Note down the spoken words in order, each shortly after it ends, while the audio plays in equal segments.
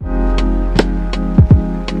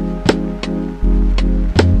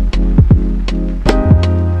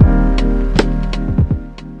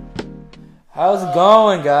How's it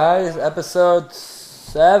going, guys? Episode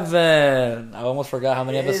 7. I almost forgot how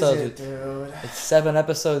many episodes. Is it, dude? It's 7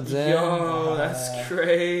 episodes in. Yo, that's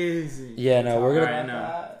crazy. Yeah, no, we're Alright,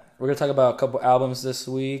 gonna talk about a couple albums this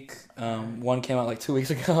week. One came out like 2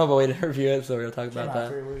 weeks ago, but we didn't review it, so we're gonna talk about that.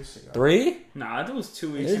 3 weeks ago. 3? Nah, I think it was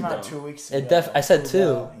 2 weeks It came ago. out 2 weeks ago. I said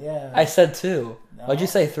 2. Yeah. I said 2. No, Why'd you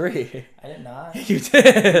say 3? I did not. You You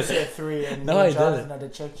did. said 3, and No, I Jonathan didn't.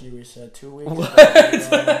 had to check you. We said 2 weeks. What?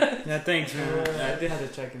 Yeah, thanks, man. I did have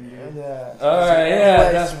to check in, dude. Yeah. Alright,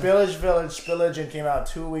 yeah, Anyways, Spillage came out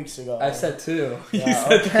 2 weeks ago. I said 2. Yeah, You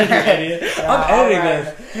said 3, you idiot. Yeah, I'm editing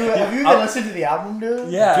alright. this. Have you even listened to the album,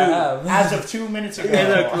 dude? Yeah, Dude, I have. As of 2 minutes ago.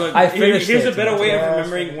 Hey, look. I finished Here's it, a better dude. way of Yeah,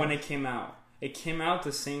 remembering when it came out. It came out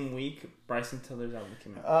the same week Bryson Tiller's album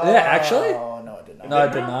came out. Yeah, actually? Oh, no, it did not. No,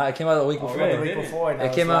 it did not. It came out the week Oh, before. really? The week before. No,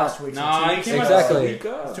 It came out- last week. so Nah, 2 it weeks came ago. out Exactly. the week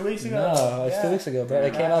of. It's 2 weeks ago. No, it's 2 weeks ago, bro.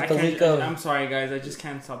 It came out the week of. I'm sorry, guys. I just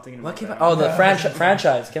can't stop thinking What about came out? that. Oh, the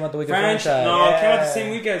franchise came out the week of franchise. No, it came out the Yeah.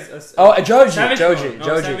 same week as. Oh, Joji. Savage Joji. Mode. No,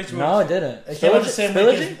 Joji. Savage No, Mode. it didn't. It came out the same week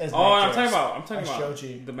Spillage? as Oh, I'm Nick talking Jones. about That's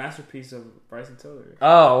Joji. the masterpiece of Bryson Tiller.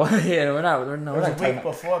 Oh, yeah. We're not It was talking a week about.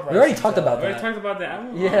 before. We already talked about We already that. talked about the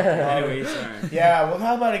album? Yeah. Oh, anyway, sorry. Yeah, well,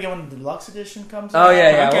 how about again when the deluxe edition comes Oh out?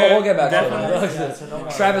 yeah. Okay, We'll get back definitely. to Yeah, that. so don't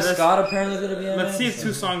worry. Travis Let's- Scott apparently is gonna be in Let's it. see if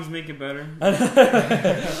 2 songs make it better.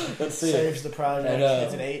 Let's see. Saves the project. I know.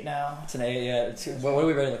 It's an 8 now. It's an 8. Yeah. What are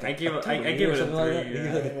we rating? Like I give it. I a give it a 3 or something like 3. that? You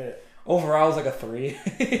Yeah. give it Overall, it was like a 3.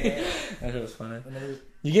 That shit was funny. And then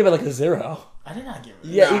You gave it like a 0. I did not give it.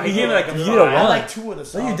 Yeah, Nah, you he gave it like a you 5. gave it a I 1. like 2 of the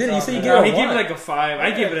songs. No, you didn't. You said you on gave there. No, it he a gave it 1. like a 5.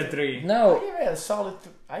 I gave it a 3. I No. give it a solid.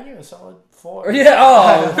 I give it a solid 4. Yeah.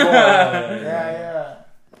 Oh. 4. Yeah.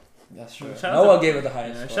 That's true. Shout out Noah to- gave it the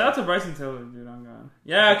highest. Yeah, score. shout out to Bryson Tiller, dude. I'm gone.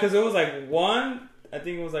 Yeah, because it was like 1. I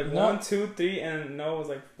think it was like No. 1, 2, 3, and no, it was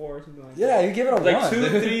like 4 or something like that. Yeah, you give it a 1. Like 2,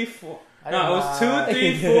 dude. 3, 4. I No, it was did 2, not.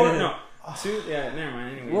 3, 4. No, 2. Yeah, never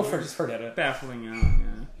mind. Anyway, We'll we're just forget it. baffling out.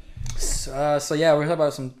 Yeah. So yeah, we're talking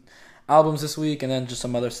about some albums this week, and then just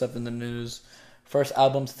some other stuff in the news. First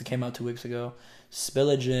albums that came out 2 weeks ago.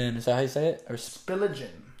 Spillagin. Is that how you say it? Or Spillagin.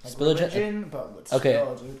 Like Spillagin? religion, but with Okay.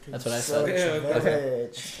 spell, dude, 'cause That's what I it's said. Village, Okay.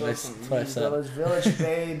 Village. That's what I said. Village,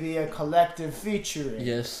 baby, a collective featuring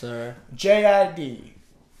Yes, sir. JID,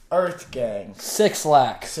 Earth Gang, 6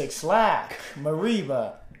 Lack. 6 Lack,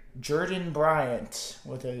 Mariba, Jordan Bryant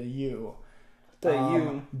with a U,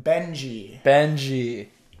 Benji, Benji.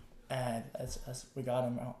 and that's we got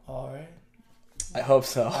him all right. I hope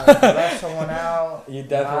so. I left someone out. You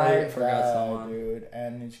definitely My forgot bad, someone. dude.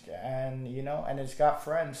 And it's got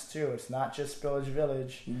friends too. It's not just Spillage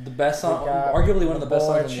Village. The best We song, got arguably one of the best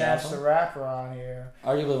boy songs on the Chance the album. Rapper on here.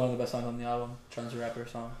 Arguably one of the best songs on the album. Chance the Rapper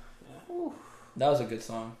song. That was a good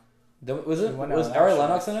song. Was it? He went Was on Ari that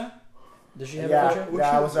Lennox shit. in it? Did she have a Yeah, feature?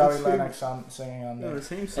 that was Ari Which- Lennox singing on No, there. the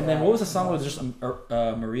same song. And then what was the song with just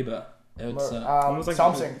Mariba? It's It was like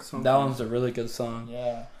Something. that one's a really good song.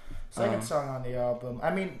 Yeah. Second Um, song on the album.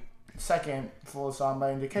 I mean, second full song.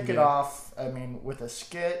 But to kick it Yeah. off, I mean, with a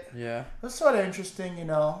skit. Yeah. That's sort of interesting,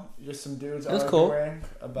 just some dudes It was cool. arguing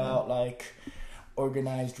about like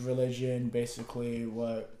organized religion, basically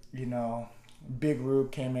what Big Rube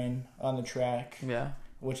came in on the track, Yeah.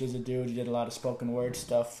 which is a dude who did a lot of spoken word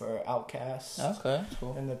stuff for Outkast Okay. That's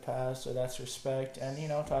cool. in the past, so that's respect. And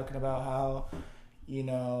talking about how you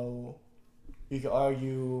could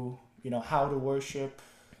argue how to worship.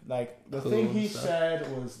 Like the Cool thing he stuff.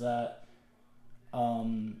 said was that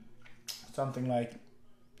something like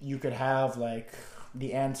you could have like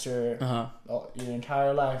the answer your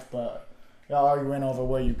entire life, but you're arguing over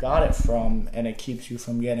where you got it from, and it keeps you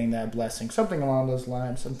from getting that blessing. Something along those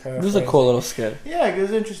lines. Some It was a cool little skit. Yeah, it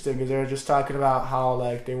was interesting because they were just talking about how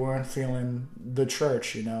like they weren't feeling the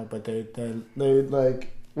church, but they like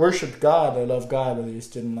worshipped God, they loved God, but they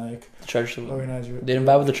just didn't like The church. organize. They didn't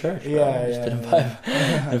vibe with the church. Bro. Yeah, They just yeah, didn't yeah.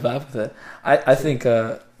 vibe. Didn't vibe with it. I think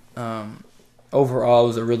overall it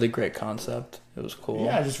was a really great concept. It was cool.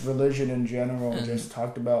 Yeah, just religion in general. And Just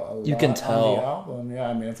talked about a lot you can tell. on the album. Yeah,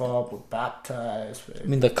 I mean, involved with baptized. I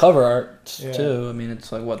mean the cover art Yeah. too. I mean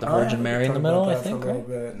it's like what the Oh, yeah, Virgin we Mary in the talked middle. about I that think. for a Right?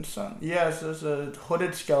 little bit. And so, yes, there's a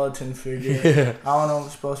hooded skeleton figure. Yeah. I don't know if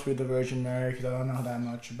it's supposed to be the Virgin Mary because I don't know that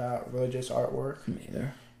much about religious artwork. Me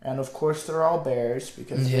either. And of course, they're all bears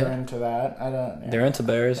because Yeah. they're into that. I don't. Yeah. They're into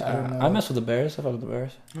bears. I don't know. I mess with the bears. I fuck with the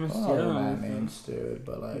bears. I don't know what that means, dude.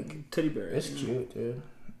 But like, Teddy bear. it's cute, dude.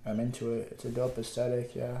 I'm into it. It's a dope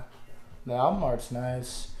aesthetic. Yeah, the album art's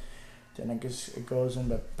nice. Then it goes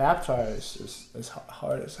into Baptized is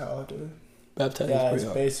hard as hell, dude. Baptized. Yeah, is it's pretty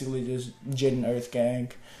hard. basically just Jid and Earth Gang,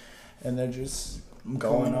 and they're just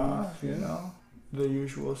going off, the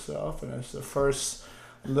usual stuff. And it's the first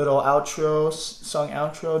little sung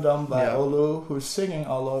outro done by Olu, who's singing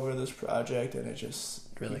all over this project, and it just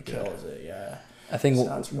really kills it. Yeah, I think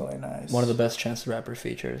sounds really nice. One of the best Chance the Rapper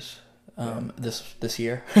features. This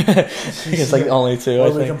year, it's like only two. What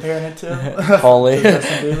I are we think comparing it to? only.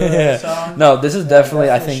 Yeah. No, this is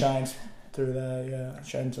definitely. I think shines through that. Yeah,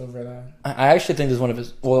 shines over that. I actually think this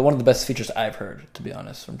is one of the best features I've heard. To be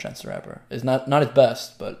honest, from Chance the Rapper, it's not his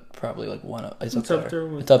best, but probably like one. It's up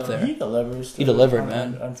there. It's up there. He delivers. He delivered,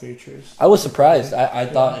 man. On features. I was surprised. I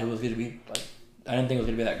thought it was going to be like. I didn't think it was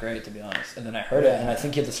going to be that great, to be honest. And then I heard it, and I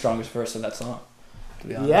think he had the strongest verse in that song. To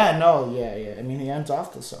be honest. Yeah. I mean, he ends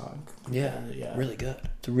off the song. Yeah, really good.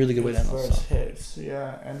 It's a really good way to end the song. Hits,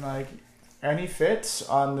 and he fits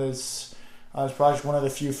on this project. One of the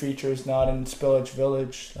few features not in Spillage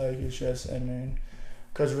Village. Like it's just,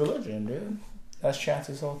 because religion, dude. That's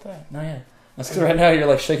Chance's whole thing. No, yeah. That's because right now you're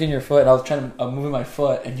like shaking your foot, and I was trying to move my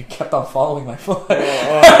foot, and you kept on following my foot.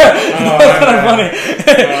 That's kind of funny.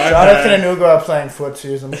 Jonathan and Ugo are playing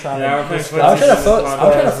footsies. I'm trying to. I'm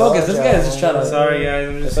trying to focus. This guy is just trying to. Sorry, guys.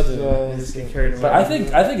 I'm just get carried away. But I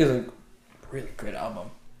think it's a really great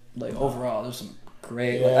album. Like overall, there's some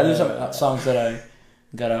great. There's some songs that I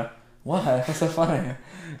gotta. Why? What's so funny?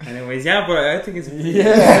 Anyways, but I think it's I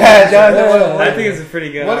think it's a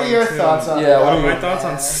pretty good. What are your thoughts on? Yeah, what are my thoughts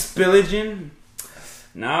on Spillagin?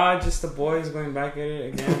 Nah, just the boys going back at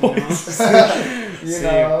it again.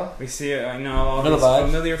 We see all these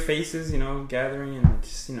familiar faces, gathering and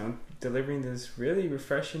just delivering this really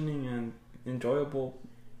refreshing and enjoyable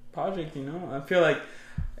project. I feel like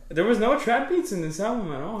there was no trap beats in this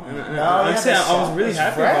album at all, and I was really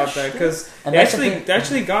happy about that because they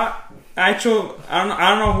actually got actual. I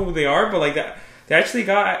don't know who they are, but like that. They actually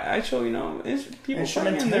got actual, people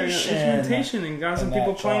playing in their instrumentation and got some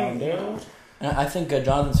people playing. And I think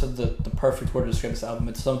Jonathan said the perfect word to describe this album.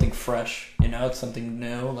 It's something fresh, it's something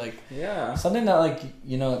new, something that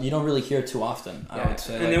you don't really hear too often. I would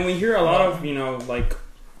say. And then we hear a lot of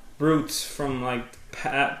roots from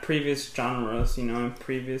previous genres, and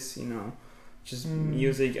previous just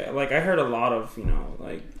music. Like I heard a lot of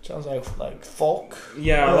sounds like folk.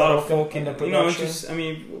 Yeah, a lot of folk in the production.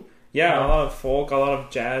 A lot of folk, a lot of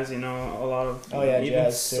jazz. A lot of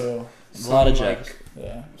jazz too. A lot of jazz.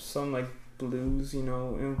 Some blues,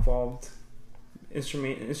 involved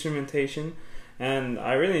instrumentation, and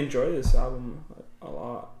I really enjoy this album a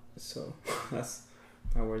lot. So that's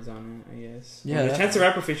my words on it, I guess. Yeah, the Chance the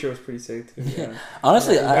Rapper feature was pretty sick too. Yeah.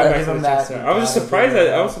 Honestly, I was just surprised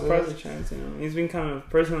at Chance. He's been kind of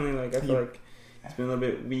personally I feel like he's been a little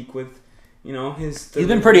bit weak with. He's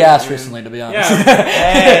been pretty ass recently, to be honest.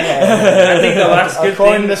 Yeah. I think the last good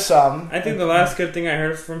according to some. I think the last good thing I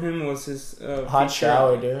heard from him was his hot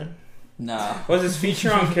shower, dude. Nah. Was his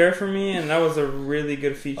feature on Care For Me, and that was a really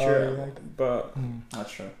good feature. But not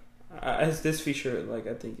sure. As this feature, I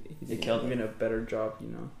think he did a better job,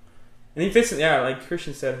 And he fits. Like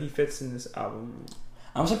Christian said, he fits in this album.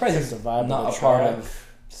 I'm surprised he's not a part of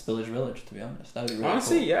Spillage Village. To be honest, that would be really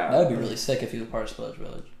honestly cool. Yeah. That would be really sick if he was part of Spillage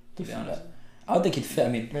Village. To be honest, I would think he'd fit.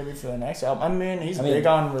 Maybe for the next album. He's big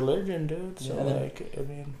on religion, dude. So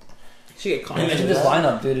should get Kanye. Imagine this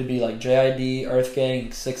lineup, dude. It'd be like JID, Earth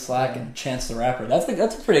Gang, Six Slack, and Chance the Rapper. That's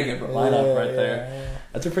a pretty good lineup right there. Yeah.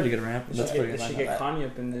 That's a pretty good ramp. That's pretty good. Should get Kanye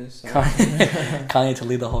up in this. Kanye to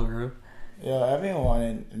lead the whole group. Yeah,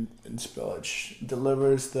 everyone in Spillage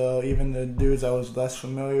delivers. Even the dudes I was less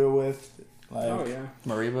familiar with.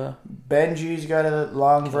 Mariba. Benji's got a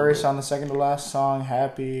long verse on the second to last song,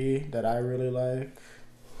 Happy, that I really like.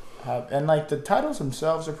 And the titles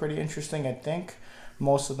themselves are pretty interesting. I think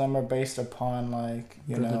most of them are based upon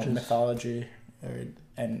mythology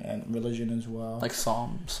and religion as well. Like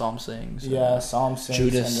Psalm sings. Yeah, Psalm sings.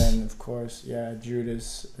 Judas. And then of course,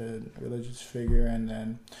 Judas, a religious figure, and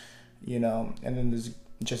then and then there's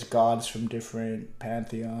just gods from different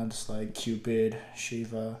pantheons like Cupid,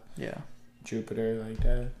 Shiva. Yeah. Jupiter, like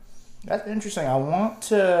that. That's interesting. I want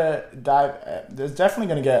to dive. There's definitely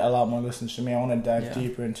going to get a lot more listens to me. I want to dive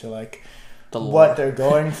deeper into what they're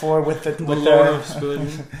going for with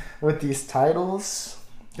with these titles.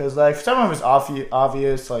 Because some of it's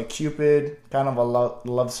obvious, like Cupid, kind of a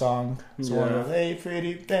love song. It's one of "Hey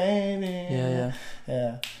Pretty Baby."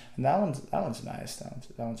 Yeah. And that one's nice. That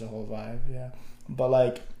one's a whole vibe. Yeah. But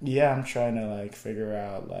I'm trying to figure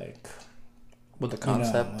out with the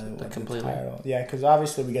concept, completely. Because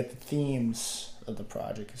obviously we get the themes of the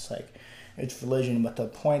project. It's it's religion, but the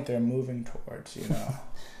point they're moving towards,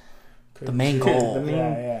 the main goal. The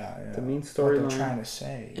main storyline. What they're trying to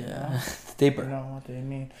say. It's deeper. What they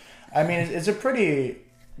mean. It's a pretty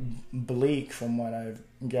bleak from what I've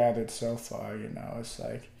gathered so far. It's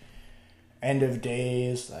end of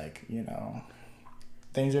days, like, you know,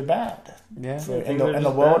 things are bad. Yeah. In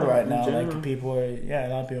the world right now, like people are, a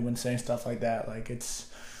lot of people have been saying stuff like that. Like it's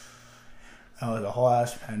the whole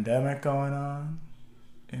ass pandemic going on.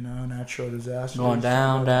 You know, natural disasters. Going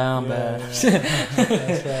down, bad. That's right.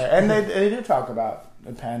 And they did talk about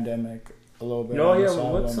the pandemic a little bit. Oh, yeah,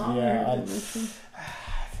 what song? Yeah, I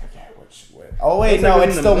forget which. Oh, wait, no,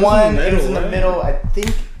 it's the one. It was in the middle. I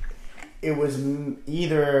think it was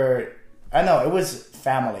either. I know, it was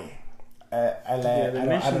Family. I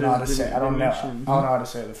don't know how to say. I don't know how to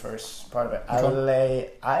say the first part of it.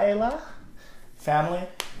 Ayla? Family?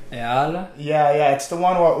 Ayala? Yeah, it's the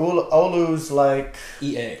one where Olu's like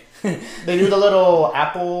EA. They do the little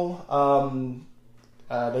Apple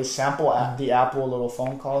they sample the Apple little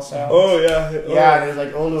phone call sound. Oh yeah. Yeah, there's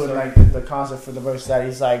like Olu and like the concept for the verse that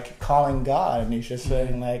he's like calling God and he's just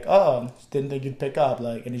saying like, oh, didn't think you'd pick up,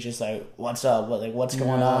 like, and he's just like, what's up? What's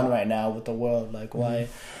going on right now with the world? Like why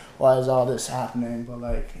is all this happening?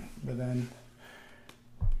 But then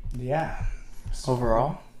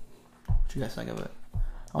Overall, what do you guys think of it?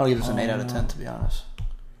 I'll give this an 8 out of 10, to be honest.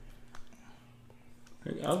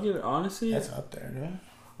 I'll give it, honestly. That's up there, dude.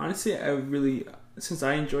 Honestly, since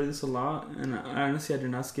I enjoyed this a lot, and I did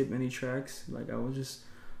not skip any tracks. Like, I was just,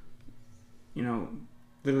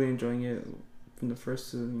 literally enjoying it from the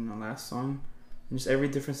first to, last song. And just every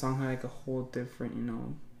different song had, like, a whole different,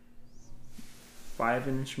 vibe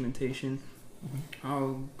and instrumentation.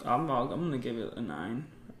 I'm going to give it a 9.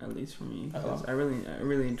 At least for me, because I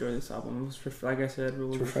really enjoyed this album. It was, like I said,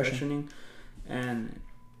 really refreshing, and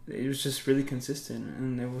it was just really consistent.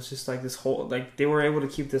 And it was just like this whole, like, they were able to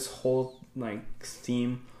keep this whole like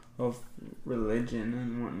theme of religion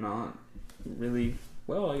and whatnot really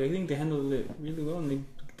well. Like, I think they handled it really well, and they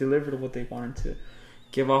delivered what they wanted to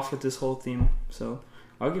give off with this whole theme. So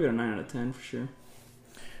I'll give it a 9 out of 10 for sure.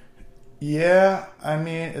 Yeah, I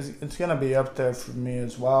mean, it's gonna be up there for me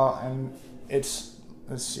as well, and it's.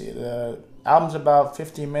 Let's see, the album's about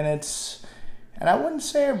 50 minutes, and I wouldn't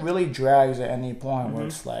say it really drags at any point where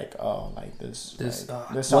it's like, oh, like this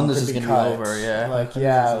song could be cut.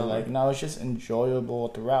 Over, no, it's just enjoyable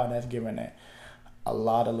throughout, and I've given it a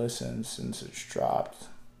lot of listens since it's dropped.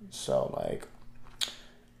 So, like,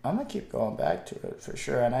 I'm gonna keep going back to it for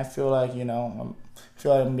sure, and I feel like, I'm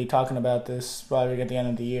gonna be talking about this probably at the end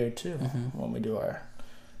of the year, too, when we do our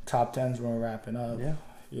top 10s when we're wrapping up,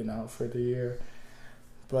 for the year.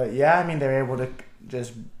 But yeah, I mean, they're able to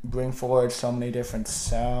just bring forward so many different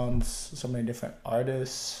sounds, so many different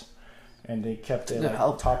artists, and they kept it like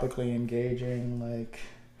topically engaging. Like,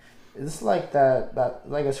 it's like that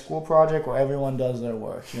like a school project where everyone does their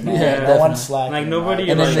work. No one's slacking. Like nobody,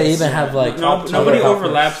 and then they even have like nobody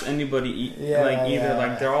overlaps anybody.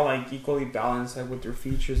 Like they're all like equally balanced, like with their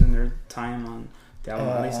features and their time on the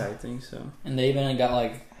album side thing. So, and they even got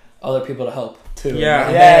like other people to help too.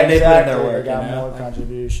 Yeah, they put in their work. They got more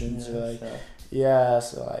contributions. So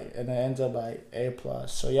and it ends up like A+.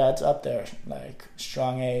 So yeah, it's up there, like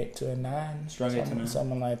strong 8 to a 9. Strong 8 to 9.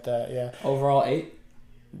 Something like that. Yeah. Overall 8.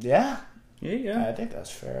 Yeah. Yeah. I think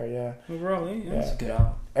that's fair. Yeah. Overall 8. Yeah. That's a good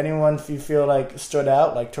album. Anyone you feel like stood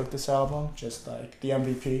out, like took this album, just like the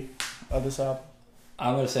MVP of this album?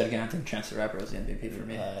 I'm gonna say it again. I think Chance the Rapper was the MVP for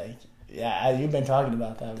me. You've been talking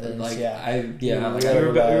about that. Verse. Like, were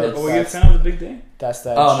you a fan of The Big Day? That's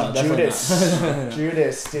that. Oh, no, Judas.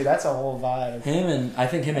 Judas, dude, that's a whole vibe. I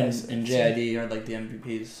think him and JID are like the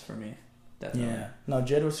MVPs for me. Definitely. Yeah. No,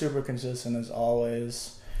 Jid was super consistent as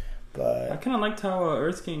always. But I kind of liked how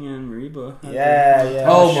Earth King and Mariba. Yeah.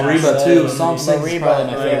 Oh, Mariba too. Song 6 is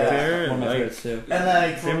probably my favorite. One of my favorites too. And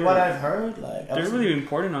like from what I've heard, like they're really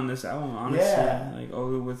important on this album, honestly. Yeah. Like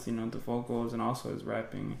Olu with the vocals and also his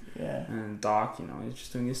rapping. Yeah. And Doc, he's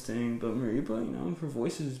just doing his thing. But Mariba, her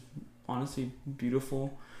voice is honestly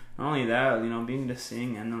beautiful. Not only that, being to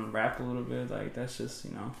sing and then rap a little bit, like that's just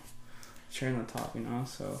cherry on the top,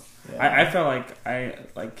 so I felt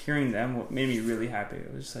like hearing them what made me really happy.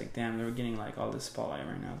 It was just like, damn, they were getting like all this spotlight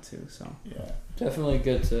right now too. So definitely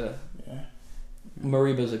good to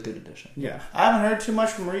Mariba's a good addition. Yeah, I haven't heard too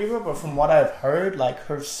much from Mariba, but from what I've heard, like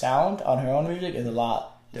her sound on her own music is a lot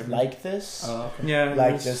like this. Yeah,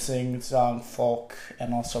 like just sing song folk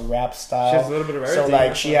and also rap style. She has a little bit of everything.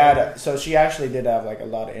 So like she actually did have like a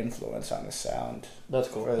lot of influence on the sound. That's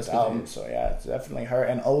cool for this album. So yeah, it's definitely her.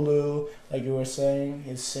 And Olu, like you were saying,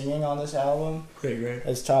 his singing on this album, great.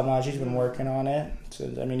 It's top notch. He's been working on it. So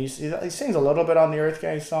I mean, he sings a little bit on the Earth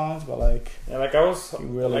Gang songs, but like I was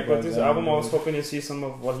really like with this album, I was hoping to see some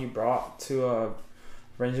of what he brought to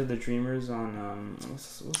Revenge of the Dreamers on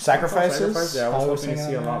Sacrifices. Yeah, I was hoping to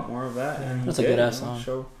see a lot more of that. And that's a good ass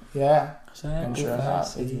song. Yeah. And sure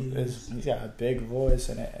enough, he's got a big voice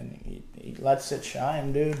in it, and he lets it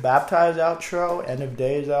shine, dude. Baptized outro, End of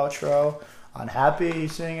Days outro, Unhappy,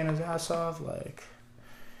 he's singing his ass off, like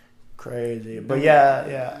crazy. But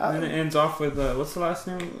yeah. And it ends off with what's the last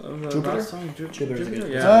name of the last song? Jupiter.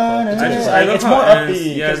 Yeah. It's more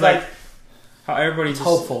upbeat. Yeah, it's like how everybody's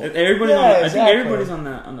hopeful. Everybody, I think everybody's on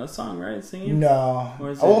that song, right? Singing. No.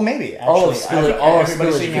 Well, maybe actually. All of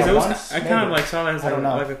Spillage. Because it was, I kind of like saw that as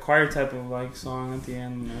like a choir type of like song at the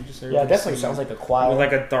end. You know, just yeah, it definitely sounds like a choir with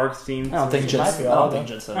like a dark theme. I don't think Jid.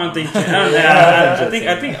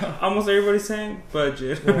 I think almost everybody's saying, but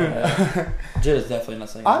Jid. Jid is definitely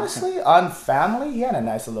not saying. Honestly, on Family, he had a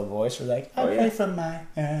nice little voice. For like, I pray for my.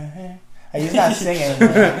 He's not singing.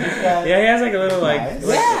 Yeah, he has like a little like a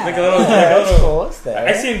little.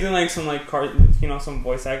 I see him doing like some like some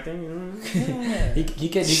voice acting. You know, he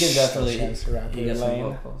can definitely. He gets some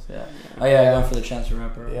vocals. Yeah. Oh yeah, going for the Chance the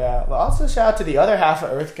Rapper. Yeah. Well, also shout out to the other half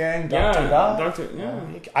of Earth Gang, Dr. Dot.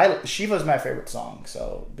 Yeah. Shiva's my favorite song,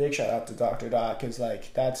 so big shout out to Dr. Dot because like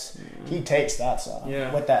he takes that song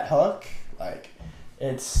with that hook, like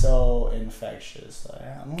it's so infectious. Like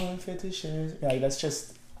I'm 150 shares. Like that's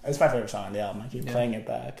just. It's my favorite song on the album. I keep playing it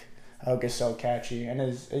back. I hope it's so catchy, and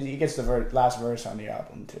he gets the last verse on the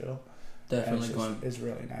album too. Definitely it's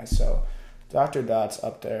really nice. So, Dr. Dot's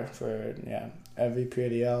up there for MVP of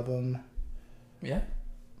the album. Yeah,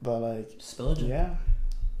 but like Spillage. Yeah.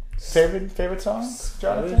 Favorite song,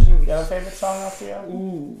 Jonathan? You got a favorite song off the album?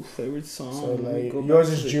 Ooh, favorite song. So like yours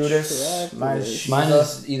is Judas. Mine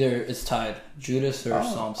is it's tied Judas or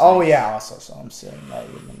Psalm. Oh yeah, also Psalm Sing.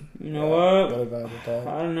 You know what?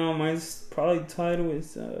 I don't know. Mine's probably tied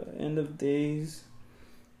with End of Days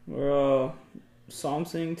or Psalm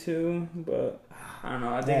Sing too, but. I don't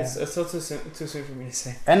know. I think it's still too soon for me to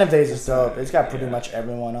say. End of Days is dope. It's got pretty much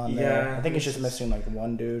everyone on there. Yeah, I think it's just missing like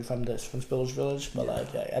one dude from Spillage Village, but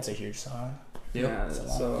that's a huge song. Yep. Yeah,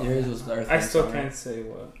 so yours was the I still can't say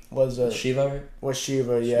what was it. Shiva, right? Was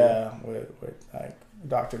Shiva, with like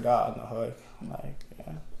Dr. Dot on the hook,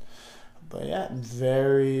 But yeah,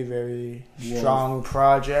 very very strong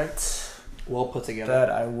project. Well put together.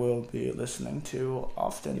 That I will be listening to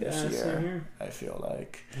often this year. I feel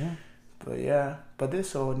like. Yeah. But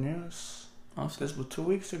this old news. Awesome. This was 2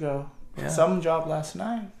 weeks ago. Yeah. Some job last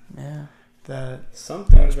night. Yeah.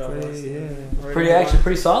 Something was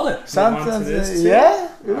pretty solid. Something.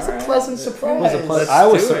 It was a pleasant surprise. I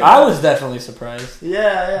was definitely surprised.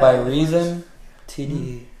 Yeah. By Reason,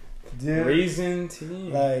 TDE. Dude. Reason,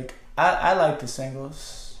 TDE. Like I like the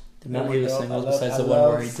singles. Did not hear the singles besides the one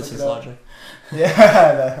where he disses Logic.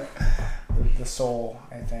 Yeah. The soul,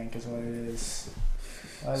 I think, is what it is.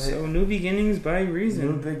 So New Beginnings by Reason.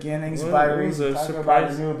 New Beginnings by Reason. Talk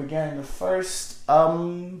about the new beginning. The first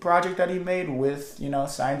project that he made with,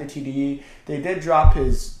 signed to TDE. They did drop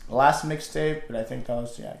his last mixtape, but I think that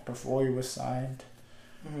was before he was signed.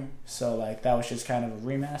 Mm-hmm. So that was just kind of a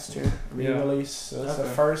remaster, re-release. So it's the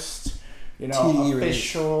first,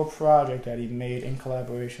 official project that he made in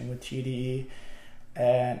collaboration with TDE,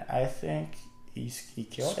 and I think he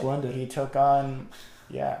killed it. He took on,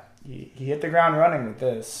 He hit the ground running with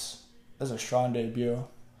this. This is a strong debut.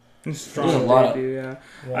 Yeah.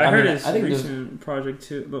 I heard his recent project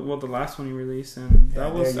too. The last one he released, and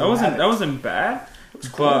that wasn't bad.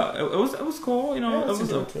 Cool. But it was cool.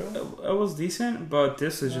 It was decent. But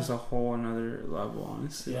this is just a whole another level.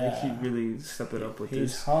 Honestly, he really stepped it up with this.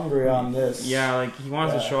 He's hungry on this. Yeah, he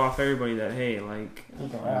wants to show off everybody that I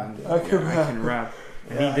can rap.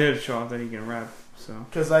 And he did show off that he can rap. So,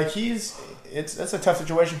 because it's a tough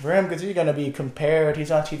situation for him because he's gonna be compared.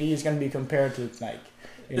 He's on TD. He's gonna be compared to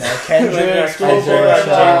Kendrick, Schoolboy,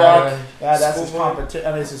 J-Rock. Yeah, that's his competition.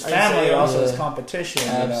 I mean, it's his family, also his competition.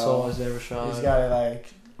 He's gotta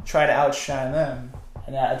try to outshine them,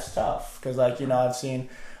 and it's tough because I've seen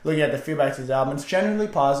looking at the feedback to his album, it's generally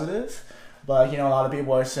positive, but a lot of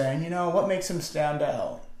people are saying what makes him stand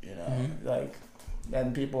out.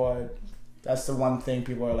 And people are. That's the one thing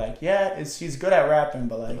people are like, he's good at rapping,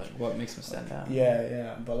 but what makes him stand out?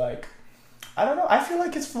 Yeah, but I don't know. I feel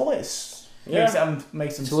like his voice makes him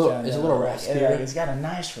stand out. It's a little raspy. It's got a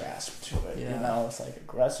nice rasp to it. Yeah. It's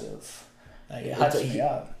aggressive. It hypes me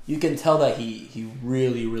up. You can tell that he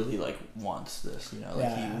really, really wants this. He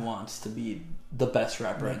wants to be the best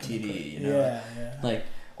rapper in TDE.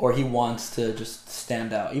 Or he wants to just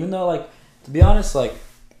stand out. Even though, to be honest, no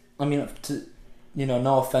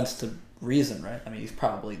offense to Reason, right? I mean, he's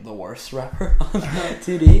probably the worst rapper on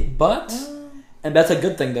TDE, but and that's a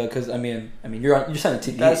good thing though, because I mean, you're signed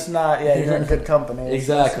to TDE. That's not, you're in good company.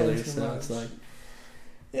 Exactly. So it's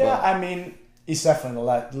I mean, he's definitely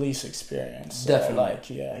the least experienced. So definitely. Like,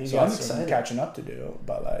 yeah, he's got some catching up to do.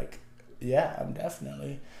 But, like, yeah, I'm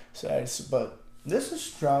definitely excited. But this is a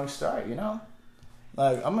strong start, you know?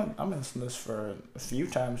 Like, I'm gonna listen to this for a few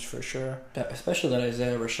times for sure. Especially that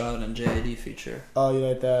Isaiah Rashad and JID feature. Oh,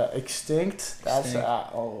 yeah, the Extinct. That's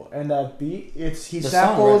and that beat. He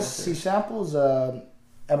samples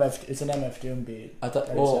MF. It's an MF Doom beat. I thought.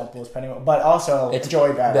 Samples Penny, but also it's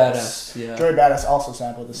Joey Badass. Yeah. Joey Badass also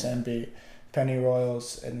sampled the same beat, Penny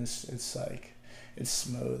Royals, and it's like it's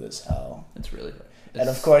smooth as hell. It's really good. And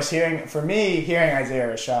of course, hearing Isaiah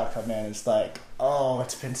Rashad come in, it's like, oh,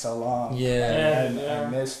 it's been so long. Yeah. I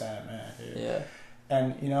miss that, man. Dude. Yeah.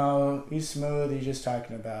 And, you know, he's smooth. He's just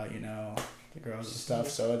talking about, you know, the girls and stuff.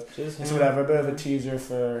 So it's whatever, a bit of a teaser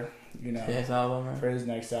for, you know, his album, right? For his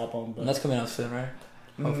next album. But and that's coming out soon, right?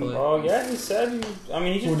 Hopefully. Oh, yeah, he said, he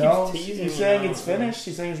just keeps teasing. He's saying it's finished.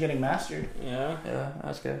 He's saying he's getting mastered. Yeah. Yeah,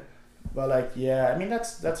 that's good. But, like, yeah, I mean,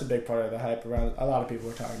 that's a big part of the hype around. A lot of people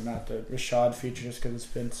were talking about the Rashad feature just because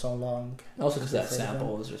it's been so long. Also because that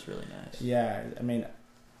sample was just really nice. Yeah, I mean,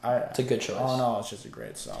 it's a good choice. Oh, no, it's just a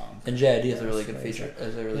great song. And JID is a really good feature.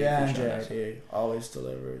 And JID always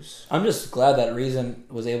delivers. I'm just glad that Reason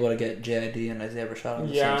was able to get JID and Isaiah Rashad on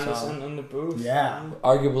the same song. on the booth. Yeah.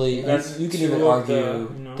 Arguably, you can even argue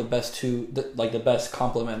the best the best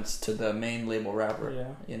compliments to the main label rapper. Yeah.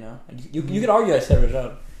 You know? You could argue Isaiah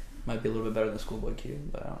Rashad might be a little bit better than Schoolboy Q,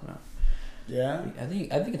 but I don't know. Yeah. I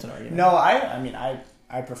think it's an argument. No, I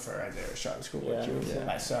prefer Isaiah Rashad to Schoolboy Q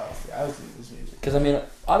myself. I was listening to his music. Because, I mean,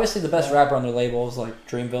 obviously the best rapper on their label is like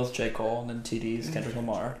Dreamville's J. Cole and then TD's Kendrick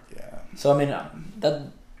Lamar. Yeah. So, I mean,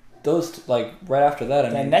 those, like, right after that, I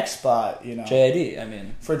mean... The next spot, you know... JID, I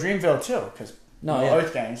mean... For Dreamville, too, because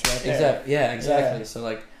Earth Gang's right there. Exactly. Yeah. So,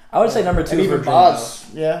 like, I would say number 2 for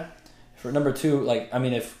Dreamville. Yeah. For number 2, like, I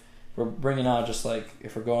mean, if we're bringing out just, like,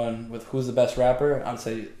 if we're going with who's the best rapper, I would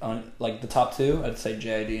say, on like, the top 2, I'd say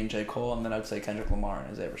JID and J. Cole, and then I'd say Kendrick Lamar and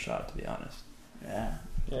Isaiah Rashad, to be honest. Yeah.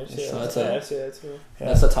 Yeah, that's it.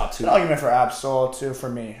 That's the top 2. An argument for Ab-Soul, too, for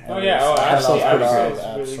me. Ab-Soul's pretty great.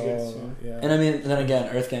 Really good, yeah. And I mean, then again,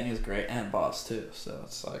 Earth Gang is great, and Boss, too, so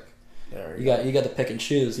it's like, you got to pick and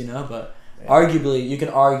choose, you know, but arguably, you can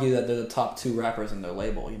argue that they're the top 2 rappers in their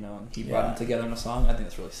label, you know, and he brought them together in a song. I think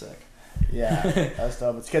that's really sick. Yeah, that's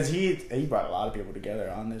dope. It's because he brought a lot of people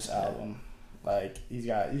together on this album. Like you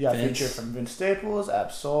got feature from Vince Staples,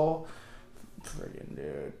 Ab-Soul, friggin'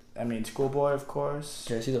 dude. I mean, Schoolboy, of course.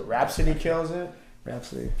 Okay, see the Rhapsody kills it.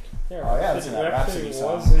 Rhapsody. Yeah, that's in that Rhapsody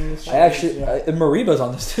song. I actually, Mariba's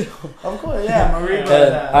on this too. Of course, yeah,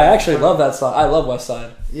 Mariba. I actually love that song. I love West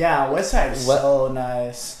Side. Yeah, West Side is so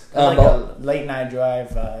nice. It's like a late night drive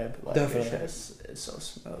vibe. Like, definitely, it's so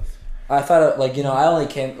smooth. I thought, like, you know, I only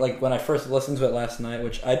came, like, when I first listened to it last night,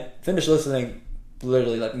 which I finished listening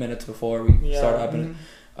literally, like, minutes before we started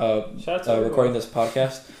recording this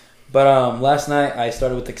podcast. But last night I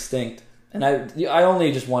started with Extinct, and I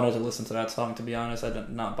only just wanted to listen to that song, to be honest. I did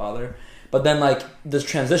not bother. But then, like, this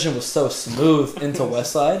transition was so smooth into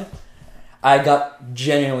West Side, I got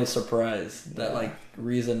genuinely surprised that, like,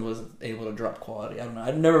 Reason was able to drop quality. I don't know.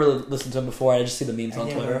 I'd never really listened to him before. I just see the memes on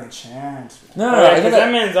Twitter. A chance. No, because that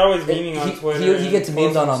man's always memeing on Twitter. He gets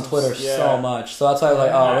memes on Twitter so much. So that's why I was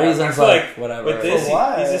like, oh, Reason's like whatever. With this,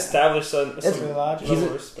 he's established some respect.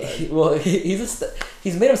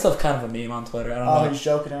 He's made himself kind of a meme on Twitter. I don't know. He's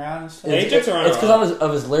joking around and stuff. Yeah, he jokes around. It's because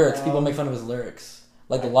of his lyrics. People make fun of his lyrics,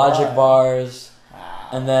 like the Logic bars,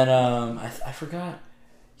 and then I forgot.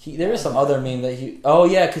 There is some other meme that he. Oh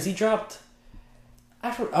yeah, because he dropped.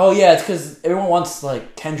 It's because everyone wants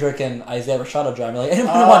like Kendrick and Isaiah Rashad to drive. Like anyone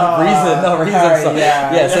want Reason, no Reason. So,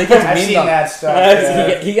 so he gets memed on that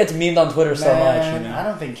stuff. He gets memed on Twitter so much. You know? I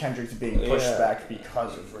don't think Kendrick's being pushed back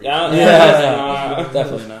because of Reason.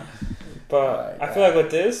 Definitely not. But I feel like with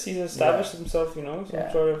this, he's established himself. You know,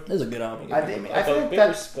 some sort of. This is a good album. I think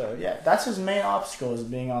that's his main obstacle is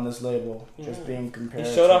being on this label, just being compared.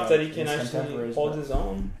 He showed off that he can actually hold his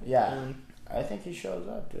own. Yeah, I think he shows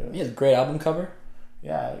up, dude. He has a great album cover.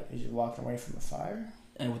 Yeah, he's walking away from the fire.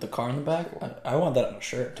 And with the car in the back. I want that on a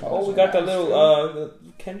shirt. Oh, we got that little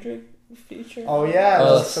Kendrick feature. Oh, yeah.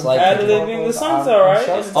 Ad-libbing. The song's alright.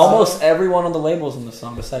 Almost everyone on the label's in the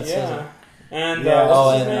song besides SZA. And,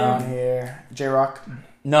 here. J-Rock.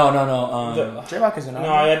 No. J-Rock is another.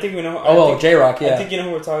 No, I think we know. J-Rock, yeah. I think you know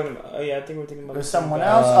who we're talking about. Oh, yeah, I think we're thinking about... There's someone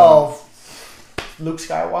else. Luke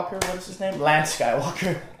Skywalker, what is his name? Lance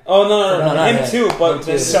Skywalker. Oh, no, him too, but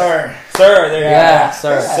Sir, there you go.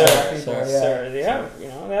 Sir. They have, they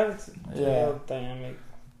have a dynamic.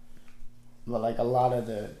 But like a lot of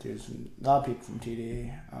the dudes, a lot of people from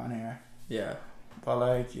TD on here. Yeah. But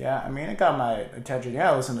like, yeah, I mean, it got my attention.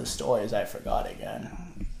 Yeah, I listened to Stories. I Forgot Again.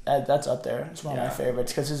 That's up there. It's one of my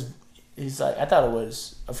favorites because he's like, I thought it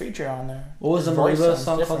was a feature on there. What was the Mariba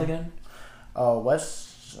song called again?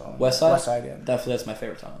 West Side. West Side, yeah. Definitely, that's my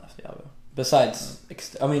favorite song on the album. Besides,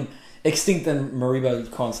 Extinct and Mariba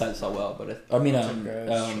coincide so well, but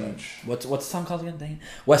what's the song called again? Dang.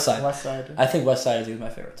 West Side. West Side. I think West Side is my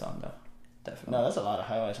favorite song though. Definitely. No, that's a lot of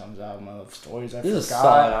highlights on this album. Of Stories. This is a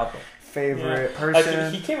solid album. Favorite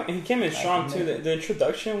person. He came in strong too. The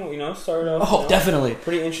introduction, started off. Oh, definitely.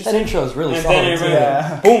 Pretty interesting. That intro is really and solid.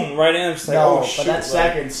 Then boom, right in. I'm just like, oh but that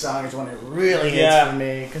second song is when it really hits for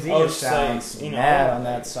me because he just sounds mad on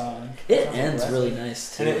that song. It ends really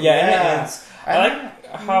nice too. And it ends. I like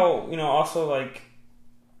how also like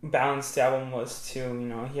balanced the album was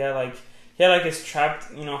too. He had his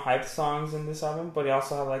trapped hyped songs in this album, but he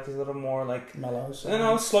also had like his little more like mellow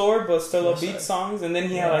songs. Slower but still upbeat songs, and then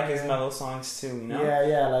he had like his mellow songs too.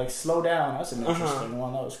 Yeah, like Slow Down. That's an interesting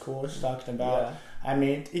one. That was cool. He's talking about. I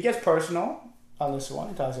mean, he gets personal on this one.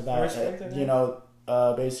 He talks about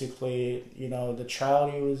basically the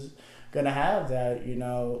child he was gonna have that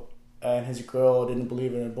and his girl didn't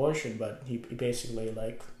believe in abortion, but he basically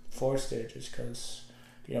like forced it just because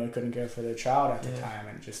he couldn't care for their child at the time,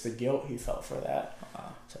 and just the guilt he felt for that.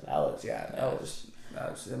 So that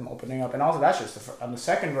was him opening up, and also that's just on the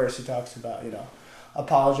second verse he talks about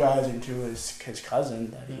apologizing to his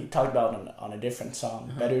cousin that he talked about on a different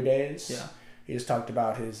song, Better Days. Yeah, he just talked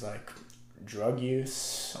about his like drug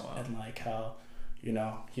use and like how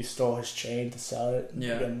he stole his chain to sell it.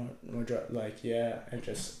 Yeah. And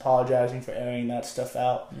just apologizing for airing that stuff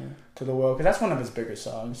out to the world. Because that's one of his bigger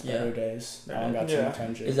songs, Better Days. That one got some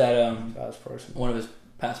attention. Is that was personal. One of his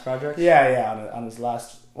past projects? Yeah, on his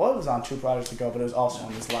last... Well, it was on 2 projects ago, but it was also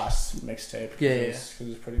on his last mixtape. Because it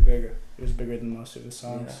was pretty bigger. It was bigger than most of his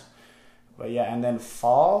songs. Yeah. But yeah, and then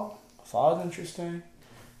Fall. Fall is interesting.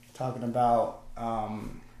 Talking about,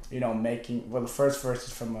 making... Well, the first verse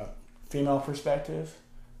is from a female perspective,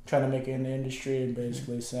 trying to make it in the industry, and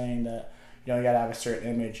basically saying that you gotta have a certain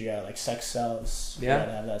image, you gotta like sex sells, you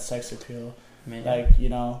gotta have that sex appeal. Like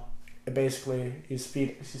basically he's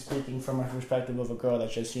speaking from a perspective of a girl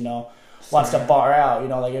that just wants to bar out,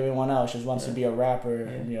 like everyone else, just wants to be a rapper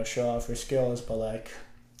and show off her skills, but like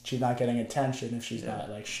she's not getting attention if she's not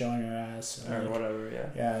like showing her ass or like, whatever.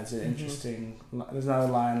 It's an interesting. There's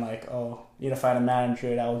another line like, "Oh, you need to find a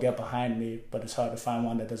manager that will get behind me, but it's hard to find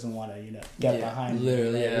one that doesn't want to get behind me."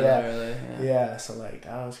 Literally. So like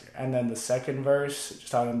that was, and then the second verse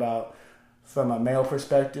just talking about from a male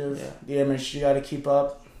perspective, the image you got to keep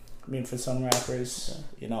up. I mean, for some rappers,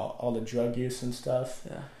 all the drug use and stuff.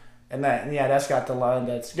 Yeah. And that's got the line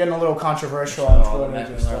that's getting a little controversial on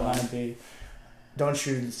Twitter. Just don't want to be. Don't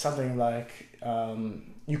you something like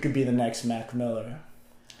you could be the next Mac Miller,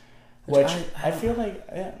 which I feel like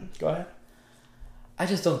go ahead. I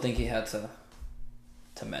just don't think he had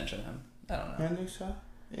to mention him. I don't know. I think so.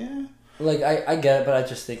 Yeah. Like I get it, but I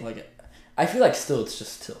just think like I feel like it's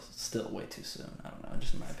just still way too soon. I don't know,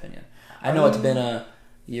 just in my opinion. I know it's been a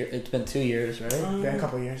year. It's been 2 years, right? Yeah, a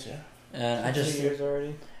couple of years, And I just 2 years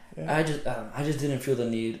already. Yeah. I just didn't feel the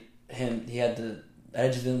need. I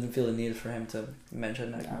just didn't feel the need for him to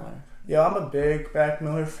mention Mac Miller. Yeah, I'm a big Mac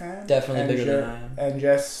Miller fan. Definitely bigger than I am. And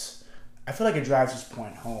just, I feel like it drives his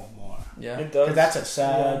point home more. Yeah, it does. Because that's a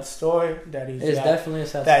sad story that he's. It's definitely a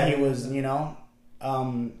sad that story. He was,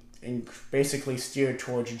 basically steered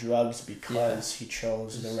towards drugs because he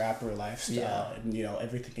chose the rapper lifestyle and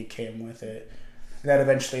everything that came with it. That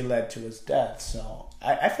eventually led to his death. So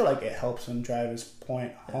I feel like it helps him drive his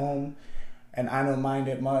point home. And I don't mind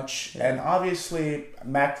it much. Yeah. And obviously,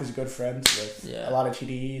 Mac was good friends with a lot of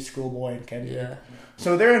TDE, Schoolboy, and Kendrick. Yeah.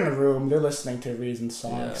 So they're in the room, they're listening to Reason's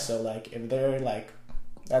songs. Yeah. So, like, if they're like,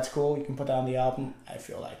 that's cool, you can put that on the album, I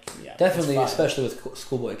feel like, definitely, especially with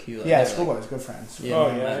Schoolboy Q. Like, Schoolboy is good friends.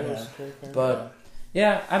 Yeah. But,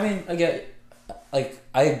 I mean, I get, like,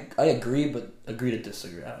 I agree, but agree to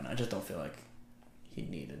disagree. I don't know. I just don't feel like he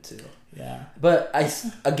needed to. Yeah. But,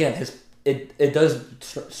 again, It does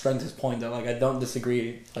strengthen his point though. Like I don't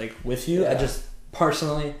disagree like with you. I just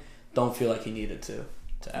personally don't feel like he needed to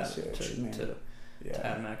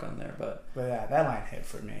add Mac on there. But yeah, that line hit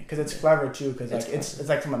for me because it's clever too. Because like it's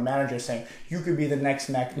like from a manager saying you could be the next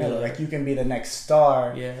Mac Miller, like you can be the next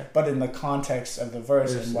star. Yeah. But in the context of the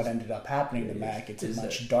verse and what ended up happening to Mac, it's a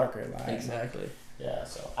much darker line. Exactly. Yeah.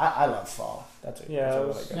 So I love Fall. That's a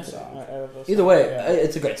really good song. Either way,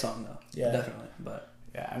 it's a great song though. Yeah. Definitely. But.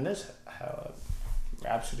 Yeah, and this how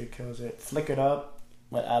Rhapsody kills it. Flick It Up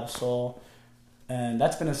with Ab-Soul, and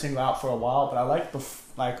that's been a single out for a while. But I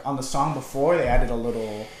like on the song before they added a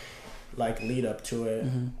little like lead up to it,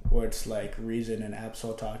 where it's like Reason and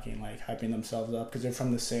Ab-Soul talking, like hyping themselves up because they're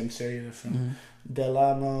from the same city. They're from Del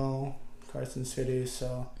Amo, Carson City.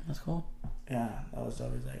 So that's cool. Yeah, that was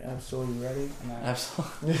always like Ab-Soul. You ready? Ab-Soul.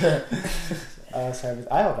 Yeah.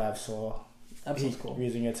 I hope Ab-Soul. Ab-Soul's cool.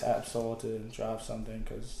 Using its Ab-Soul to drop something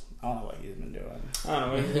because I don't know what he's been doing. I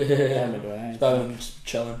don't know. He hasn't been doing anything. Probably just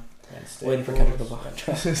chilling, waiting for Kendrick Lamar.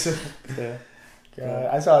 Yeah. God,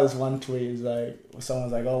 I saw this one tweet. It's like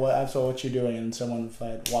someone's like, "Oh, what Ab-Soul? What you doing?" And someone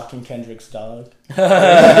replied, "Walking Kendrick's dog."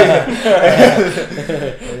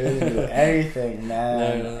 Anything,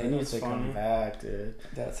 man. No, it needs to come back, dude.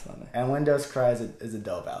 That's funny. And Windows Cries is a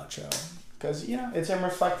dope outro because it's him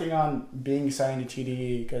reflecting on being signed to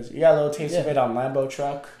TDE because you got a little taste of it on Lambo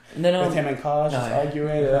Truck with him and Kaj just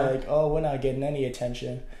arguing like, "Oh, we're not getting any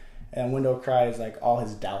attention." And Window Cry is like all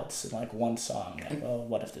his doubts in like one song. Like, oh,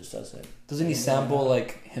 what if this doesn't? Doesn't he sample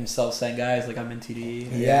like himself saying, "Guys, like I'm in TDE"?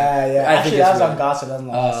 Yeah. Actually, that was on Gossip. That was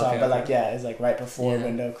the last song, but like, it's like right before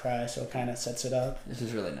Window Cry, so it kind of sets it up. This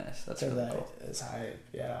is really nice. That's really cool. It's hype.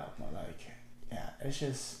 Yeah, but like, it's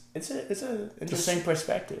just it's a interesting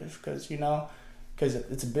perspective because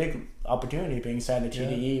it's a big opportunity being signed to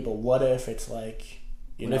TDE. But what if it's like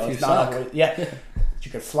it's not always,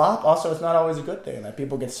 you could flop. Also, it's not always a good thing. Like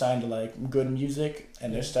people get signed to like good music,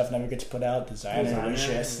 and their stuff never gets put out. Designer was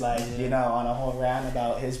just like on a whole rant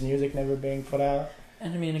about his music never being put out.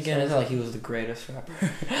 And I mean, again, it's not like he was the greatest rapper.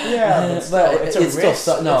 Yeah, but it's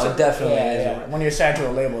still it definitely is. Yeah. When you're signed to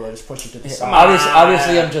a label, they just push you to the side.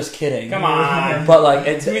 Obviously, I'm just kidding. Come on, but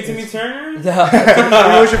like, Timmy Turner.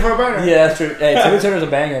 Wishing for a burner. Yeah, that's true. Hey, Timmy Turner's a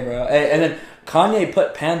banger, bro. Hey, and then Kanye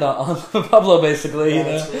put Panda on Pablo, basically.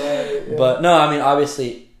 That's right. Yeah. But no, I mean,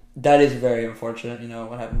 obviously. That is very unfortunate,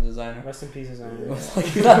 what happened to Designer. Rest in peace, Designer.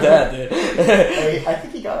 He's not dead, dude. I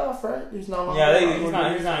think he got off, right? He's not long. Yeah, he's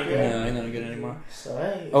not good. No, he's not good anymore. So,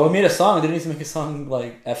 hey. Oh, he made a song. Didn't he make a song,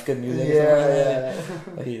 like, F Good Music? Yeah.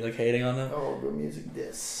 Like, he, like, hating on them? Oh, good music,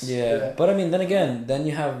 this. Yeah. But, I mean, then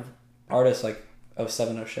you have artists like of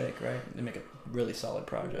 7 Shake, right? They make a really solid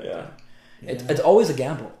project. Yeah. It's always a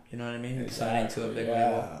gamble, you know what I mean? Exactly. Signing to a big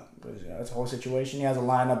label. It's a whole situation. He has a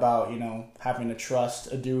line about, having to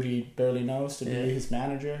trust a dude he barely knows to be his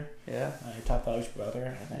manager. Yeah. He talked about his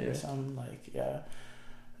brother, I think, or something.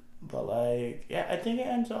 But, I think it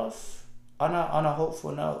ends off on a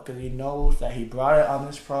hopeful note because he knows that he brought it on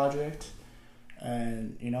this project.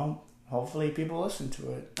 And, hopefully people listen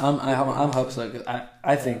to it. I'm hopeful. So,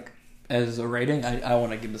 I think as a rating, I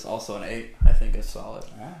want to give this also an 8. I think it's solid.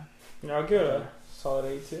 Yeah, I'll give it a solid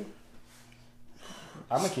 8 too.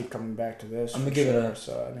 I'm gonna keep coming back to this. I'm gonna give it a.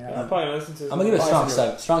 So I mean, I'm probably listen to. I'm gonna give it a strong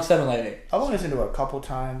 7. Strong 7, light 8. I've only listened to it a couple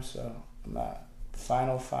times, so I'm not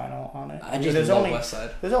final on it. I just love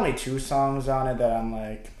Westside. There's only 2 songs on it that I'm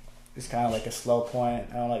like, it's kind of like a slow point.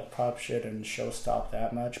 I don't like pop shit and show stop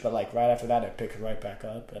that much, but like right after that, it picks right back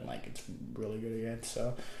up and like it's really good again.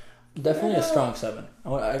 So definitely a strong 7.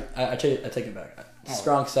 I take it back.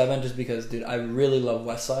 Strong 7, just because, dude, I really love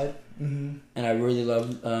Westside, and I really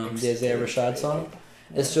love the Isaiah Rashad song.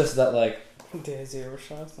 It's just that, like... The Isaiah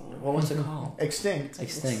Rashad song? What's it called? Extinct,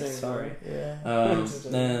 sorry. Yeah.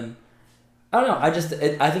 And I don't know. I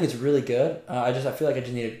think it's really good. I feel like I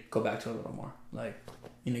just need to go back to it a little more. Like,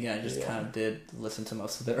 again, I just kind of did listen to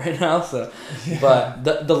most of it right now. So, but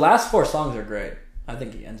the last 4 songs are great. I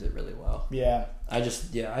think he ends it really well. Yeah. I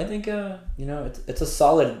think it's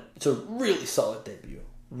a really solid debut.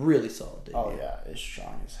 Really solid debut. Oh yeah, it's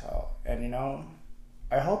strong as hell. And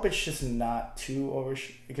I hope it's just not too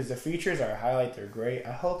because the features are a highlight. They're great.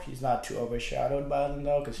 I hope he's not too overshadowed by them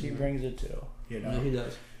though, because he brings it too. Yeah, he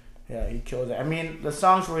does. Yeah, he kills it. I mean, the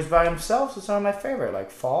songs where he's by himself are some of my favorite,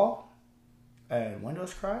 like Fall and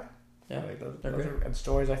Windows Cry. Yeah, those and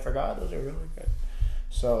Stories I Forgot. Those are really good.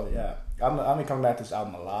 So yeah, I'm gonna come back to this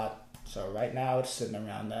album a lot. So right now it's sitting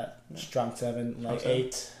around that strong 7, like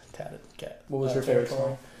 8. What was your favorite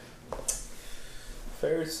song?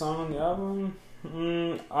 Favorite song on the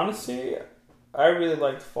album? Honestly, I really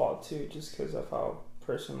liked Fall too, just because of how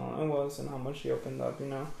personal it was and how much he opened up.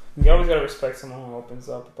 You always gotta respect someone who opens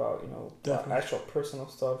up about actual personal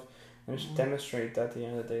stuff and just demonstrate that at the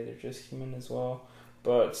end of the day they're just human as well.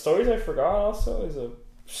 But Stories I Forgot also is a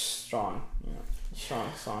strong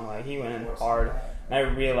song. Like he went in hard. And I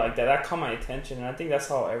really like that. That caught my attention, and I think that's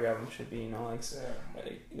how every album should be.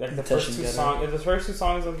 Like the first 2 songs. If the first 2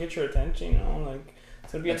 songs don't get your attention, like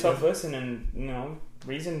it's gonna be a tough listen. And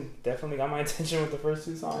Reason definitely got my attention with the first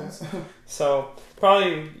 2 songs. So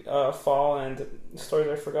probably Fall and Stories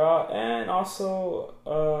I Forgot, and also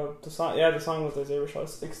the song with Isaiah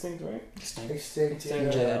Rashad, Extinct, right? Extinct.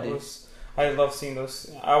 I love seeing those.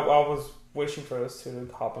 I was wishing for those two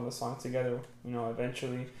to hop on the song together. You know,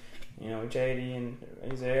 eventually, you know, JD and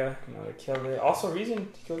Isaiah, you know, they killed it. Also, Reason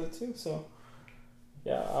killed it too. So,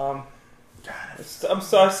 yeah. I still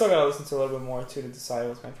gotta listen to a little bit more too to decide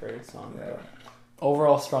what's my favorite song. Yeah.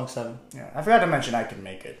 Overall, strong 7. Yeah, I forgot to mention I Can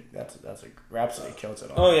Make It. That's a Rhapsody kills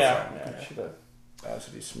it. Oh yeah, she does.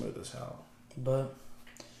 Rhapsody's smooth as hell. But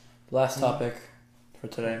last topic for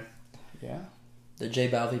today. Yeah. The J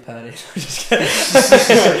Balvin patty. Just kidding. It's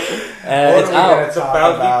out. The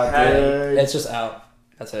Balvin patty. It's just out.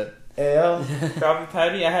 That's it. Yeah. Balvin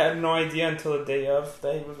patty. I had no idea until the day of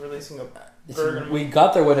that he was releasing a burger. We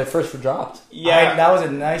got there when it first dropped. Yeah, that was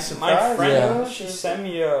a nice surprise. My friend, she sent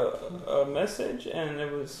me a message, and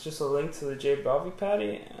it was just a link to the J Balvin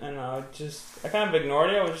patty, and I kind of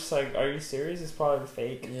ignored it. I was just like, "Are you serious? It's probably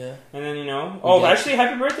fake." Yeah. And then actually,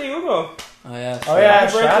 happy birthday, Ugo. Oh yeah. Sure. Oh yeah.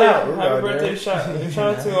 Happy birthday! Shout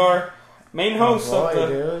out to our main host of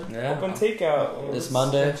the Open Takeout. This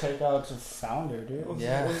Monday. Takeout's a founder, dude.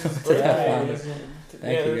 Yeah.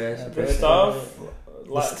 Thank you guys. Good stuff.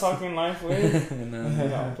 Talking life with and then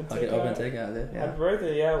open takeout, dude. Happy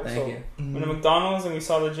birthday, yeah. Thank you. We went to McDonald's and we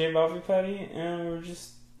saw the J Balvin patty, and we were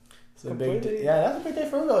just big day. Yeah, that's a big day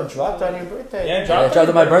for Ugo. It dropped on your birthday. Yeah, dropped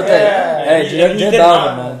on my birthday. Yeah. Hey, J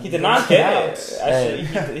Balvin, man. He did not get it.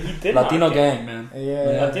 Actually, he did not. Latino gang, man.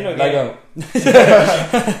 Yeah. Latino gang.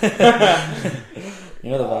 You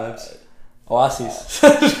know the vibes. Oasis.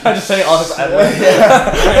 I'm just saying all this.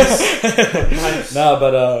 Nice. No,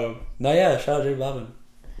 but yeah. Shout out J Balvin.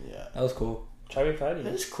 Yeah, that was cool. Chubby patty.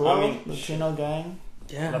 It's cool. I mean, Latino gang.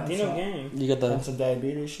 Yeah, Latino gang. You got some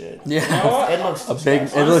diabetes shit. Yeah, it looks a big.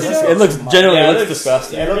 It looks genuinely looks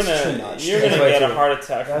disgusting. You're gonna get a heart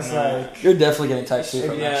attack. That's like you're definitely getting type C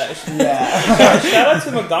from that. Yeah. Shout out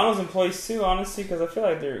to McDonald's employees too, honestly, because I feel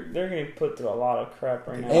like they're getting put through a lot of crap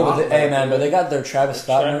right now. But they got their Travis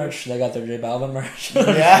Scott merch. They got their J Balvin merch.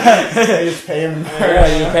 Yeah, you just pay them.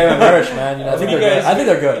 Yeah, you pay them merch, man. You know, I think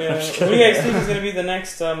they're good. Yeah. What do you guys think is gonna be the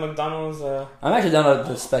next McDonald's? I'm actually down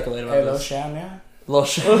to speculate about this. Sham, yeah. Lil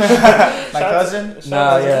Sham. My cousin?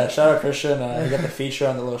 Yeah. Shout out Christian. He got the feature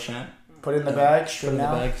on the Lil Sham. Put it in the bag. Stream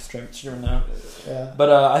now. Yeah. But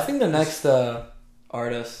I think the next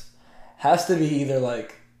artist has to be either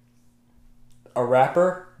like a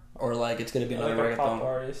rapper or like it's gonna be another reggaeton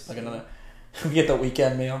artist. Like another. We get the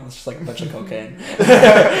weekend meal. It's just like a bunch of cocaine.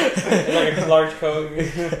 Like a large coke.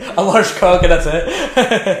 A large coke, and that's it.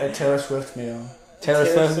 A Taylor Swift meal. Taylor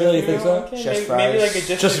Swift meal, you think so? Okay. Maybe like a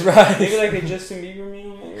Justin Bieber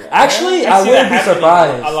meal. Maybe. Actually, I wouldn't be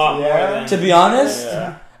surprised. A lot more. To be honest,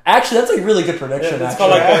 actually, that's a really good prediction. It's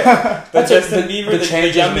called like the Justin Bieber, the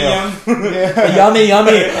yummy yum. The yummy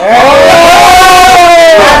yummy.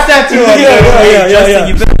 Pass that to us. Justin,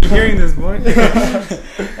 you better be hearing this, boy.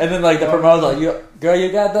 And then like the promoter's like, girl,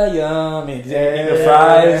 you got that yummy. The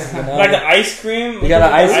fries. You know? Like the ice cream. You got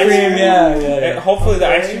an ice cream, yeah. Hopefully the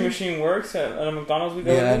ice cream machine works at a McDonald's we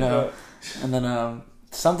go to. Yeah, I know. And then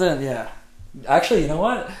something, yeah. Actually, you know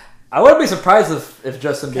what? I wouldn't be surprised if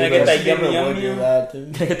Justin Bieber... Can I get that yummy yummy meal?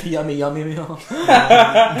 Can I get the yummy yummy meal?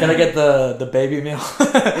 Can I get the baby meal?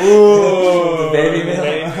 Ooh, the baby meal?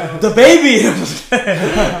 The baby! Can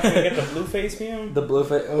I get the blue face meal? The blue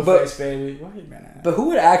face... Blue face baby. What are you gonna have? But who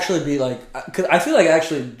would actually be like... Because I feel like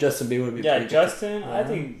actually Justin Bieber would be pretty Justin, good. I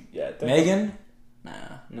think... Yeah, Megan? Nah.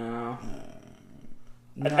 No.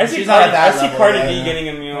 I see Cardi B getting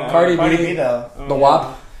a meal. Cardi B though. The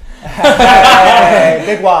WAP? Hey,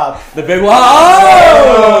 Big WAP. The Big WAP.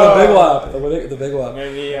 Oh, the Big WAP. The Big WAP.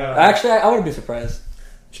 Maybe. Actually, I wouldn't be surprised.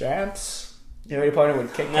 Chance. You already partnered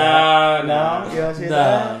with Kit Kat. No. You don't see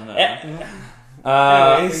that? No.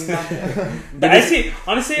 I see.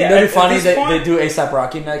 Honestly, it'd be funny they do ASAP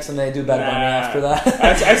Rocky next and they do Bad Bunny after that.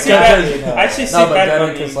 I see Bad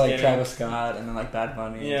Bunny because like Travis Scott and then like Bad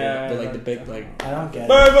Bunny. Yeah, they're like the big like. I don't get it.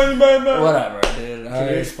 Bad Bunny. Whatever, dude. Can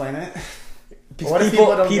you explain it? People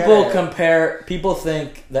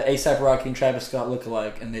think that ASAP Rocky and Travis Scott look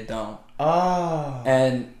alike and they don't. Oh.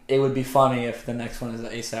 And it would be funny if the next one is the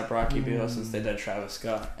ASAP Rocky video since they did Travis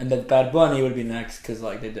Scott, and then Bad Bunny would be next because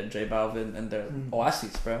like they did J Balvin and they're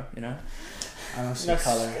Oasis, bro. You know. I don't see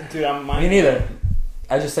color, dude. Me neither.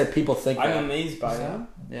 I just said people think. I'm amazed by that.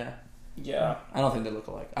 Yeah. Yeah. I don't think they look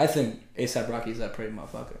alike. I think ASAP Rocky's that pretty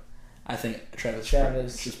motherfucker. I think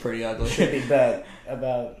Travis is pretty ugly. Should be bad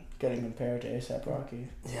about getting compared to ASAP Rocky.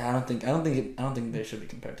 Yeah, I don't think they should be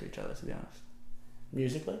compared to each other, to be honest.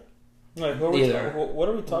 Musically? Like, what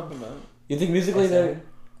are we talking about? You think musically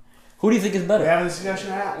who do you think is better? We're having this discussion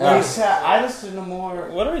now. I listen to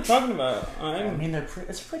more. What are we talking about? I mean,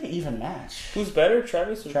 it's a pretty even match. Who's better,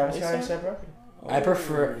 Travis or ASAP Rocky? I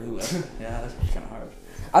prefer. Yeah, that's kind of hard.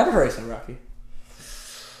 I prefer A$AP Rocky.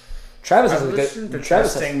 Travis has a good.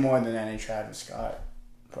 Travis Testing more than any Travis Scott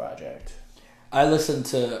project. I listened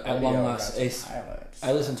to At Long Last A$AP.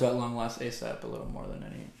 I listened to At Long Last A$AP a little more than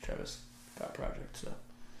any Travis Scott project. So,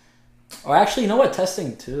 oh, actually, you know what?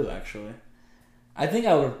 Testing too. Actually, I think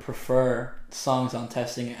I would prefer songs on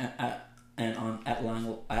Testing and on At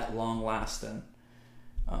Long Last than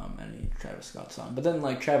any Travis Scott song. But then,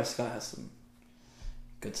 like, Travis Scott has some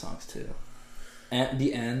good songs too. And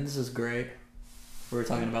The Ends is great. We were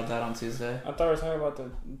talking about that on Tuesday. I thought we were talking about the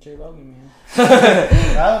J Balvin man.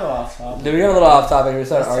 That was off topic. Did we get a little off topic? We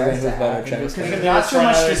started arguing who's better, Travis Scott. There's not so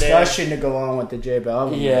much discussion to go on with the J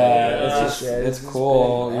Balvin. Yeah, it's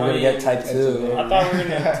cool. You're gonna get type 2. I thought we were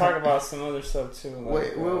gonna talk about some other stuff too. Like,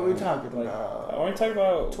 wait, what were we talking about? I want to talk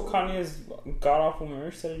about Kanye's god awful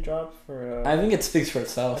merch that he dropped for. I think it speaks for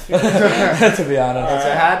itself. To be honest, it's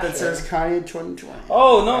a hat that says Kanye 2020.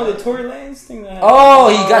 Oh no, the Tory Lanez thing. That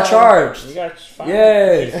he got charged. He got fined.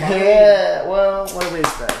 Yay! Yeah, well, what do we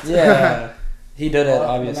expect? Yeah, he did it.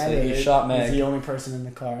 Obviously, he shot Meg. He's the only person in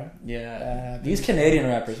the car. Yeah, these Canadian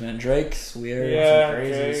rappers, man. Drake's weird. Yeah,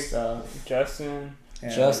 crazy Drake, stuff. Justin.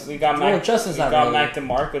 Yeah. Justin. We got Mac. Justin's not really. really. Mac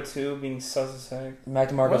DeMarco too, being sus as heck. Mac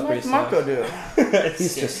DeMarco's pretty sus. What did Marco do?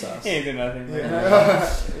 He's just sus. He ain't do nothing.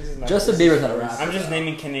 Justin Bieber's not a rapper. I'm just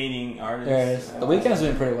naming Canadian artists. There it is. The Weeknd's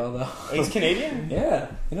doing pretty well though. He's Canadian? Yeah,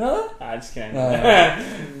 you know that? Nah, just kidding.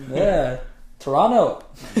 Yeah. Toronto.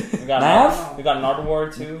 We got Nav? We got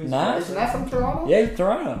Nardwuar too. Nav? Isn't that from Toronto? Yeah, he's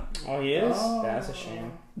Toronto. Oh, he is? Oh. Yeah, that's a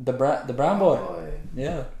shame. The brown boy.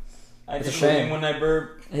 Yeah. It's a shame when I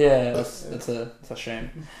burp. Yeah, it's a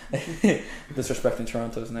shame. Disrespecting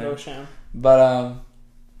Toronto's name. No shame. But I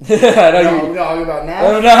know we're talking about Nav.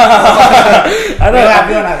 Oh, no. I know.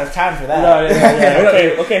 We don't have time for that. No,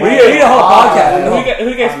 yeah. Okay. We need a whole podcast. Who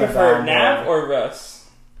you guys prefer, Nav or Russ?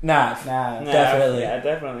 Nav. Definitely. Yeah,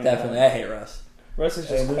 definitely. Definitely. I hate Russ. Russ is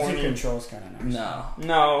just losing corny. control's kind of nice.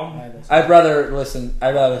 No. I'd rather listen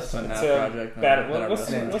to Nav project. What's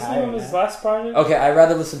the name of his last project? Okay, I'd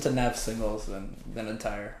rather listen to Nav singles than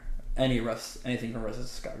entire anything from Russ's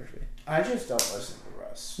discography. I just don't listen to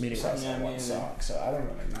Russ. Besides that one song, so I don't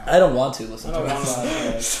really know. I don't want to listen to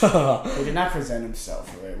Russ. He did not present himself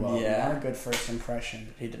very well. Yeah. Not a good first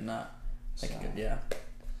impression. He did not. Yeah.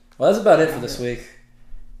 Well, that's about it for this week.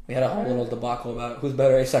 We had a whole little debacle about who's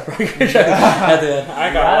better A$AP Rocky at the end.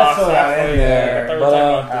 I got lost halfway there. I thought we were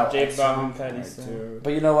talking about the J Balvin Petty.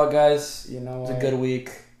 But you know what, guys? It's a good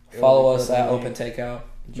week. Follow us at Open Takeout.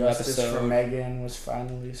 Justice for Megan was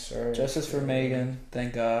finally served. Justice for Megan.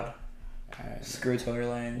 Thank God. Screw Tory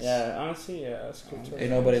Lanez. Yeah, honestly, yeah. Screw Tory Lanez.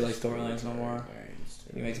 Ain't nobody likes Tory Lanez no more.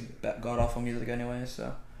 He makes god awful music anyway.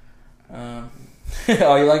 So.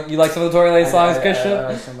 Oh, you like some of the Tory Lanez songs, Christian? I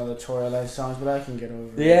like some of the Tory Lanez songs, but I can get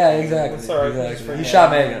over it. Yeah, exactly. He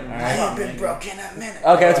shot Megan. All right. I haven't been broke in a minute.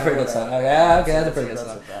 Okay, that's a pretty good song. Okay, that's a pretty good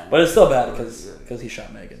song. But it's still bad because he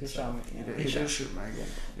shot Megan. He did shoot Megan.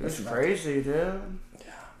 That's crazy, dude.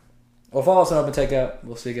 Well, follow us on Open Takeout.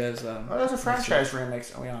 We'll see you guys. There's a franchise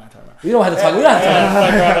remix. We don't have to talk about it. We don't have to talk. We don't have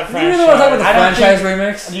to talk about the franchise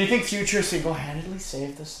remix. Do you think Future single-handedly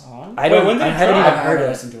saved the song? I hadn't even heard it.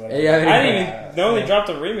 I didn't even know they dropped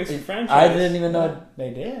a remix for franchise. I didn't even know they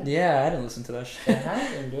did. Yeah, I didn't listen to that shit.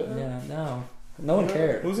 Yeah, no one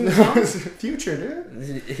cared. Who's in the song? Future,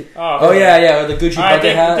 dude. Oh yeah, with the Gucci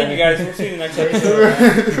bucket hat. Thank you guys. We'll see you next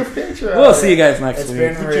episode. We'll see you guys next week.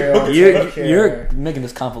 It's been real. You're making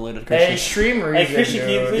this convoluted, Christian. Hey, Stream Reason. Hey, Christian, can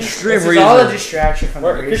you please? Stream Reason. This is all a distraction from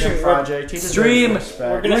the Reason project. Stream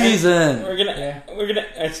Reason. We're gonna.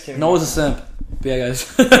 Just kidding. Noah's a simp. Yeah,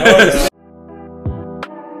 guys.